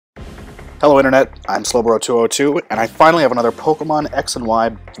Hello Internet, I'm Slowbro202, and I finally have another Pokemon X and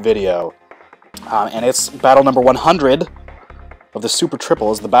Y video. And it's battle number 100 of the Super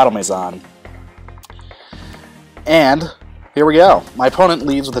Triples, the Battle Maison. And here we go. My opponent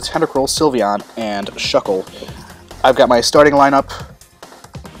leads with a Tentacruel, Sylveon, and Shuckle. I've got my starting lineup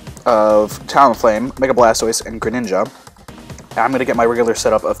of Talonflame, Mega Blastoise, and Greninja. And I'm going to get my regular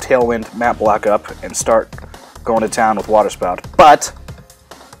setup of Tailwind, Map Block up, and start going to town with Water Spout. But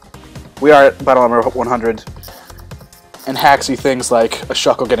we are at battle number 100, and hacksy things like a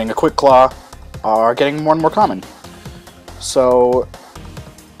Shuckle getting a Quick Claw are getting more and more common. So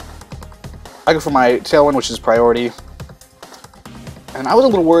I go for my Tailwind, which is priority. And I was a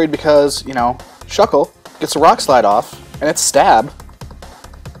little worried because, you know, Shuckle gets a Rock Slide off, and it's Stab.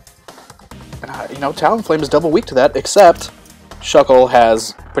 And, you know, Talonflame is double weak to that, except Shuckle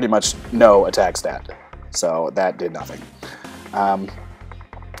has pretty much no attack stat. So that did nothing.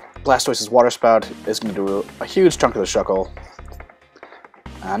 Blastoise's Water Spout is going to do a huge chunk of the Shuckle.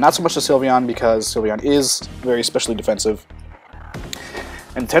 Not so much the Sylveon, because Sylveon is very specially defensive.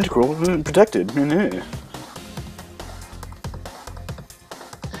 And Tentacruel protected.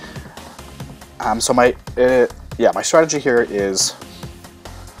 So my strategy here is,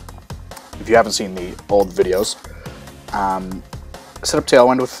 if you haven't seen the old videos, set up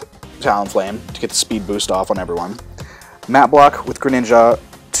Tailwind with Talonflame to get the speed boost off on everyone. Map Block with Greninja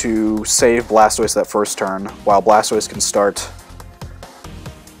to save Blastoise that first turn, while Blastoise can start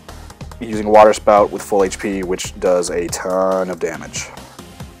using Water Spout with full HP, which does a ton of damage.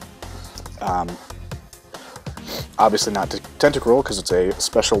 Obviously not Tentacruel, because it's a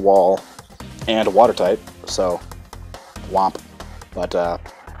special wall and a water type, so womp. But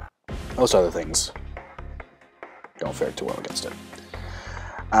most other things don't fare too well against it.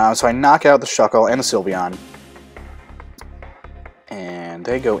 So I knock out the Shuckle and the Sylveon, and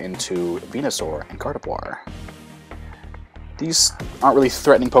they go into Venusaur and Gardevoir. These aren't really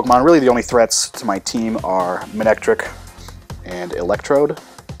threatening Pokemon. Really, the only threats to my team are Manectric and Electrode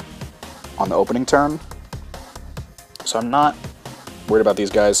on the opening turn. So I'm not worried about these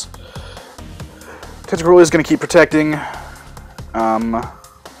guys. Tentacruel is going to keep protecting. I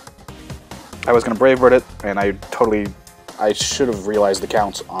was going to Brave Bird it, and I should have realized the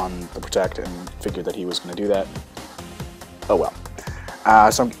count on the Protect and figured that he was going to do that. Oh well.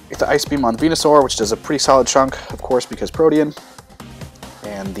 So I get the Ice Beam on Venusaur, which does a pretty solid chunk, of course, because Protean.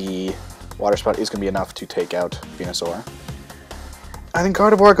 And the Water Spout is going to be enough to take out Venusaur. I think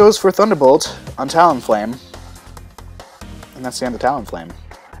Gardevoir goes for Thunderbolt on Talonflame. And that's the end of Talonflame.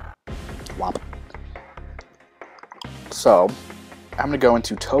 Womp. So, I'm going to go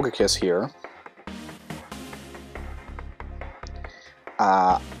into Togekiss here.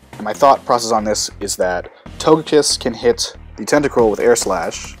 And my thought process on this is that Togekiss can hit the Tentacruel with Air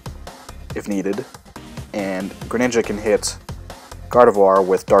Slash, if needed, and Greninja can hit Gardevoir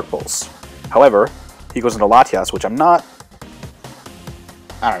with Dark Pulse. However, he goes into Latias, which I don't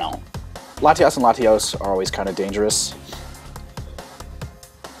know. Latias and Latios are always kind of dangerous,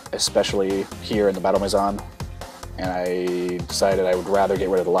 especially here in the Battle Maison, and I decided I would rather get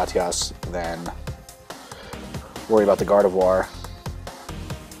rid of the Latias than worry about the Gardevoir.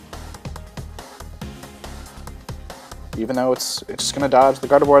 Even though it's just going to dodge the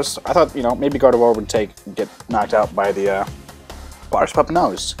Gardevoirs. I thought, you know, maybe Gardevoir would get knocked out by the Water Spout, but no,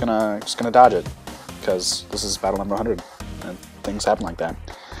 it's just gonna dodge it, because this is battle number 100, and things happen like that.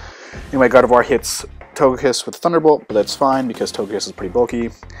 Anyway, Gardevoir hits Togekiss with Thunderbolt, but that's fine, because Togekiss is pretty bulky.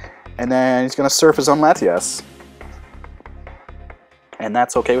 And then he's going to surf his own Latias. And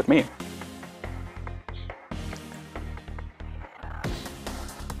that's okay with me.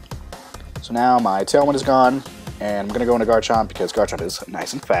 So now my Tailwind is gone, and I'm going to go into Garchomp, because Garchomp is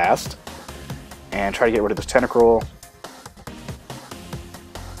nice and fast. And try to get rid of this Tentacruel.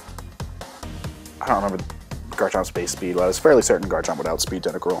 I don't remember Garchomp's base speed, but I was fairly certain Garchomp would outspeed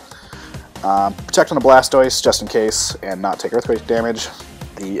Tentacruel. Protect on the Blastoise, just in case, and not take Earthquake damage.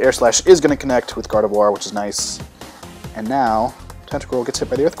 The Air Slash is going to connect with Gardevoir, which is nice. And now, Tentacruel gets hit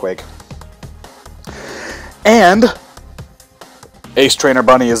by the Earthquake. And Ace Trainer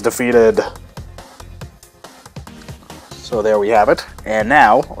Bunny is defeated. So there we have it. And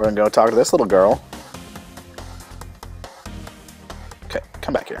now, we're going to go talk to this little girl. Okay,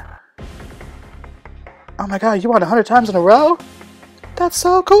 come back here. Oh my god, you won 100 times in a row? That's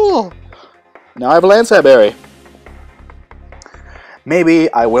so cool! Now I have a Landslide Berry.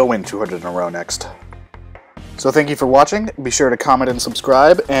 Maybe I will win 200 in a row next. So thank you for watching. Be sure to comment and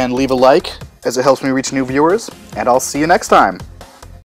subscribe, and leave a like, as it helps me reach new viewers. And I'll see you next time.